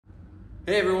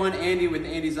Hey everyone, Andy with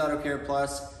Andy's Auto Care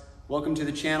Plus. Welcome to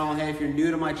the channel. Hey, if you're new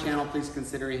to my channel, please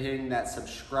consider hitting that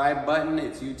subscribe button.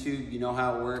 It's YouTube, you know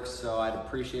how it works, so I'd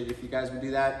appreciate it if you guys would do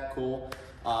that. Cool.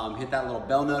 Hit that little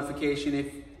bell notification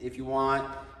if you want.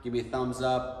 Give me a thumbs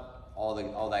up,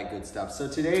 all that good stuff. So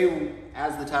today,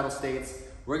 as the title states,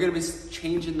 we're gonna be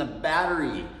changing the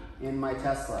battery in my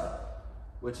Tesla,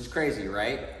 which is crazy,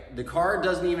 right? The car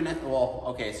doesn't even, well,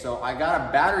 okay, so I got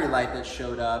a battery light that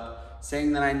showed up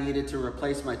saying that I needed to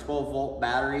replace my 12-volt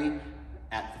battery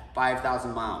at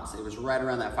 5,000 miles. It was right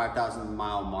around that 5,000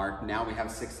 mile mark. Now we have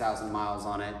 6,000 miles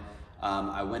on it.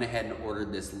 I went ahead and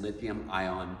ordered this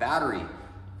lithium-ion battery.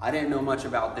 I didn't know much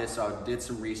about this, so I did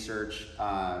some research.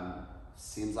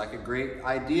 Seems like a great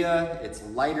idea. It's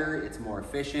lighter, it's more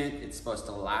efficient, it's supposed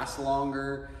to last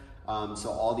longer.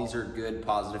 So all these are good,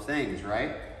 positive things,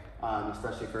 right?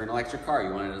 Especially for an electric car,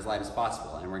 you want it as light as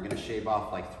possible. And we're gonna shave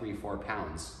off like 3-4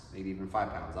 pounds, maybe even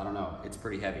 5 pounds, I don't know. It's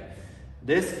pretty heavy.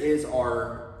 This is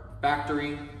our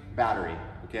factory battery,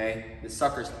 okay? This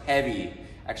sucker's heavy.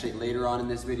 Actually, later on in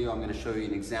this video, I'm gonna show you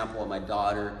an example of my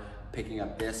daughter picking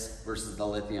up this versus the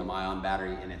lithium ion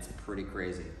battery, and it's pretty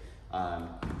crazy.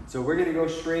 So we're gonna go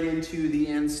straight into the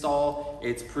install.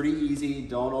 It's pretty easy,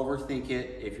 don't overthink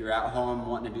it. If you're at home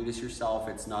wanting to do this yourself,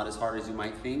 it's not as hard as you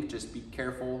might think. Just be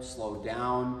careful, slow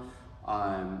down,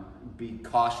 be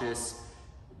cautious.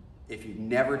 If you've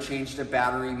never changed a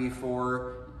battery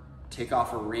before, take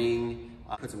off a ring,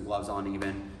 put some gloves on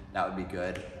even, that would be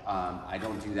good. I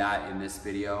don't do that in this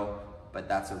video, but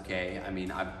that's okay. I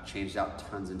mean, I've changed out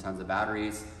tons and tons of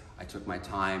batteries. I took my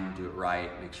time, do it right,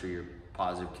 make sure your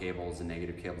positive cables and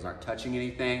negative cables aren't touching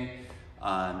anything,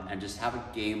 and just have a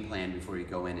game plan before you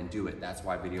go in and do it. That's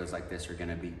why videos like this are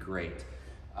gonna be great.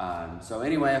 So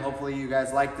anyway, hopefully you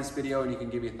guys like this video and you can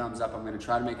give me a thumbs up. I'm gonna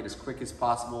try to make it as quick as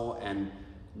possible and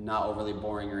not overly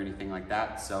boring or anything like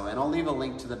that. So, and I'll leave a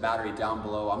link to the battery down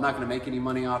below. I'm not gonna make any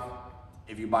money off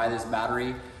if you buy this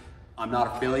battery. I'm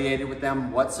not affiliated with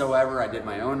them whatsoever. I did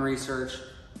my own research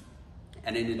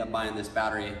and ended up buying this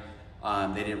battery.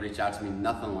 They didn't reach out to me,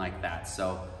 nothing like that.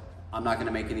 So I'm not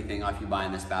gonna make anything off you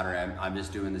buying this battery. I'm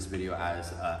just doing this video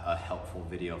as a helpful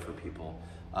video for people.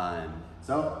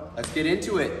 So let's get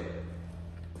into it.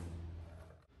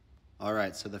 All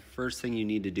right, so the first thing you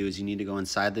need to do is you need to go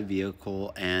inside the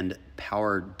vehicle and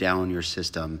power down your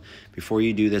system. Before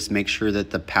you do this, make sure that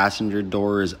the passenger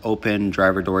door is open,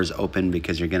 driver door is open,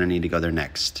 because you're gonna need to go there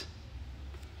next.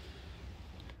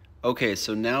 Okay,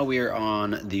 so now we are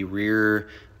on the rear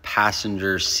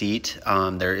passenger seat.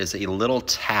 There is a little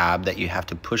tab that you have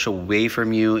to push away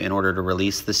from you in order to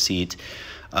release the seat.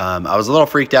 I was a little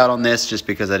freaked out on this just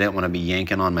because I didn't want to be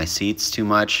yanking on my seats too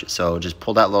much. So just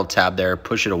pull that little tab there,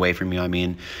 push it away from you,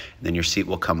 and then your seat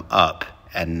will come up.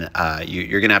 And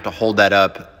you're gonna have to hold that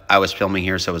up. I was filming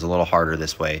here, so it was a little harder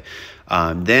this way.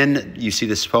 Then you see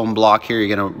this foam block here.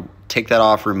 You're gonna take that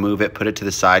off, remove it, put it to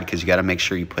the side, because you gotta make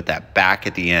sure you put that back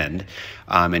at the end.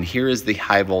 And here is the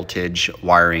high voltage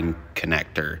wiring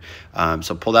connector.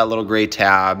 So pull that little gray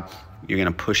tab. You're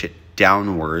gonna push it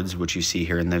downwards, which you see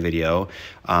here in the video.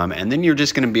 And then you're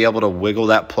just gonna be able to wiggle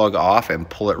that plug off and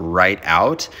pull it right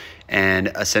out, and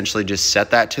essentially just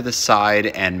set that to the side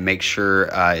and make sure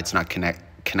it's not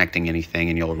connecting anything,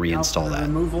 and you'll reinstall that.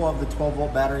 Removal of the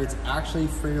 12-volt battery, it's actually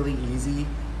fairly easy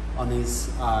on these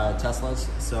Teslas.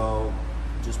 So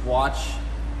just watch,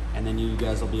 and then you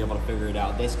guys will be able to figure it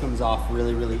out. This comes off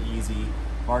really, really easy.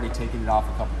 I've already taken it off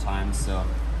a couple times, so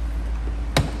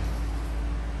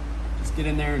just get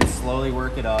in there and slowly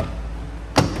work it up.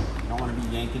 You don't want to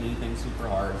be yanking anything super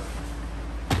hard.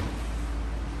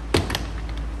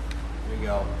 There you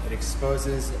go. It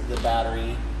exposes the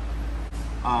battery.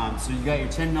 So you got your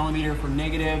 10 millimeter for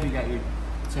negative, you got your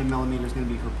 10 millimeter is going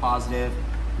to be for positive.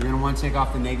 You're going to want to take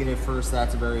off the negative first.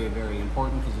 That's very, very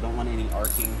important because you don't want any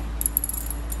arcing.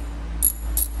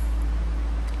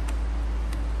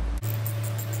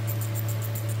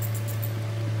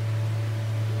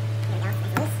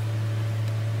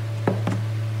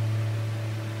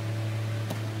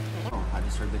 I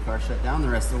just heard the car shut down the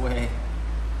rest of the way.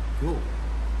 Cool.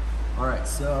 All right,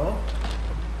 so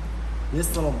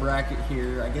this little bracket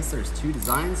here, I guess there's two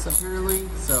designs apparently.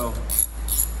 So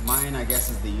mine, I guess,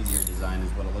 is the easier design is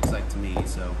what it looks like to me.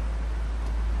 So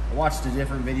I watched a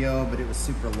different video, but it was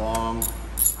super long.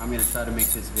 I'm gonna try to make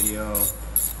this video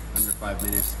under 5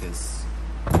 minutes because,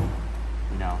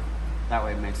 you know, that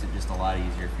way it makes it just a lot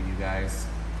easier for you guys.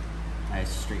 Nice,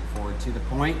 straightforward, to the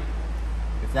point.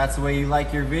 If that's the way you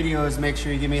like your videos, make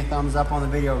sure you give me a thumbs up on the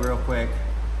video real quick.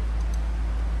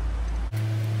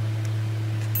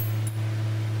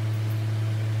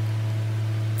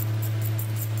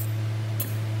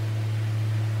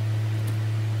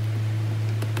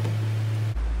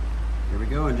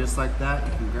 go, and just like that,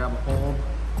 you can grab a hold.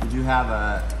 We do have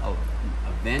a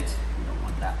vent. We don't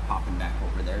want that popping back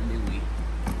over there, do we?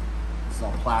 This is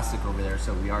all plastic over there,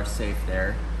 so we are safe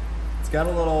there. It's got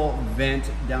a little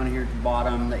vent down here at the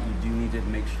bottom that you do need to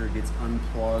make sure it gets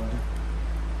unplugged.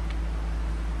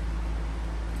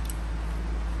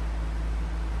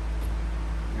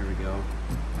 There we go.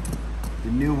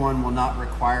 The new one will not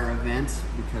require a vent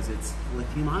because it's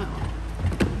lithium ion.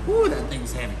 Ooh, that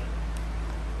thing's heavy.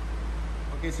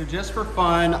 Okay, so just for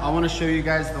fun, I want to show you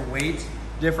guys the weight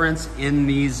difference in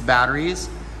these batteries.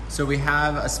 So we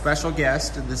have a special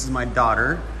guest. This is my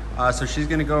daughter. So she's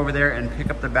gonna go over there and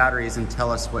pick up the batteries and tell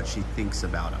us what she thinks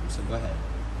about them. So go ahead.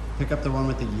 Pick up the one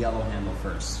with the yellow handle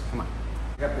first. Come on.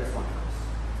 Pick up this one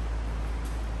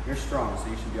first. You're strong, so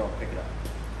you should be able to pick it up.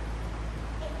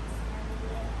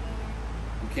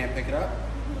 You can't pick it up?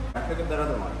 Pick up that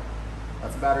other one.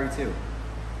 That's a battery too.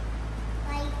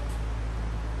 Light.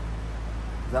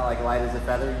 Is that like light as a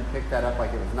feather? You picked that up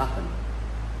like it was nothing.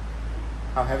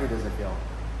 How heavy does it feel?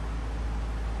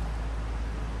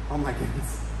 Oh my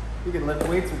goodness. You can lift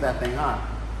weights with that thing, huh?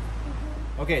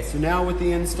 Okay, so now with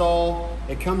the install,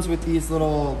 it comes with these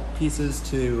little pieces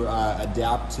to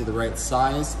adapt to the right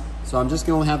size. So I'm just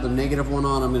gonna have the negative one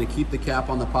on. I'm gonna keep the cap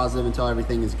on the positive until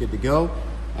everything is good to go.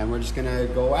 And we're just gonna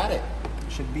go at it.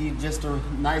 Should be just a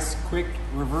nice quick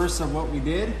reverse of what we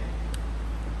did.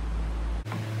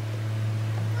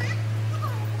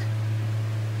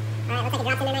 All right, looks like it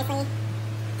drops in there nicely.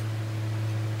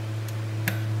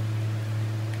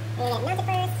 We're gonna mount it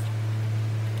first.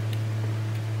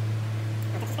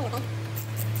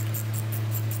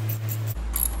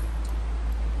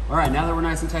 All right, now that we're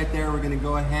nice and tight there, we're gonna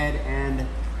go ahead and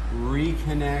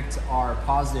reconnect our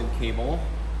positive cable.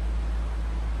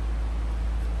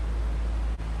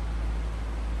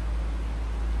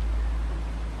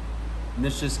 And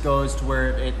this just goes to where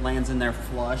it lands in there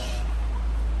flush.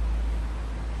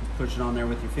 Just push it on there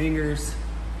with your fingers.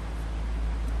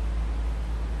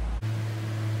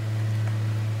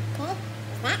 Okay,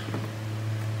 there's that.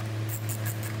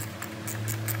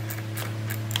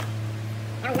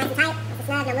 That one's nice and tight. It's a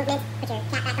snug, no movement. Put your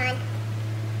cap back on.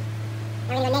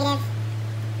 Now we're gonna go negative.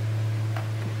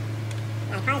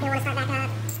 Now the car's gonna want to start back up.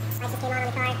 Lights just came on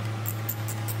the car.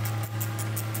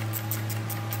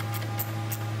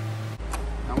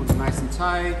 That one's nice and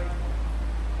tight.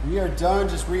 We are done.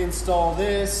 Just reinstall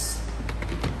this.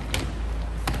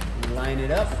 Line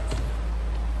it up.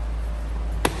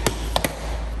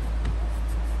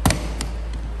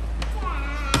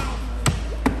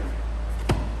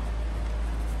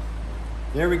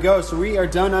 There we go. So we are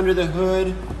done under the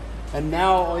hood. And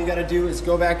now all you got to do is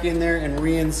go back in there and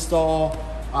reinstall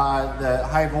the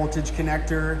high voltage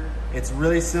connector. It's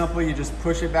really simple. You just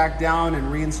push it back down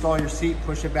and reinstall your seat,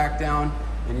 push it back down,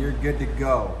 and you're good to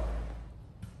go.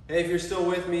 Hey, if you're still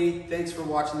with me, thanks for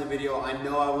watching the video. I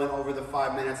know I went over the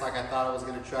 5 minutes like I thought I was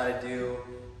gonna try to do.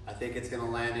 I think it's gonna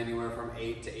land anywhere from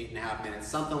 8 to 8.5 minutes,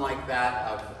 something like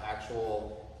that of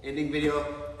actual ending video.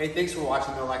 Hey, thanks for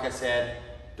watching though, like I said.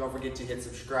 Don't forget to hit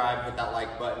subscribe, hit that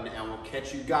like button, and we'll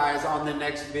catch you guys on the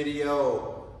next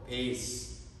video. Peace.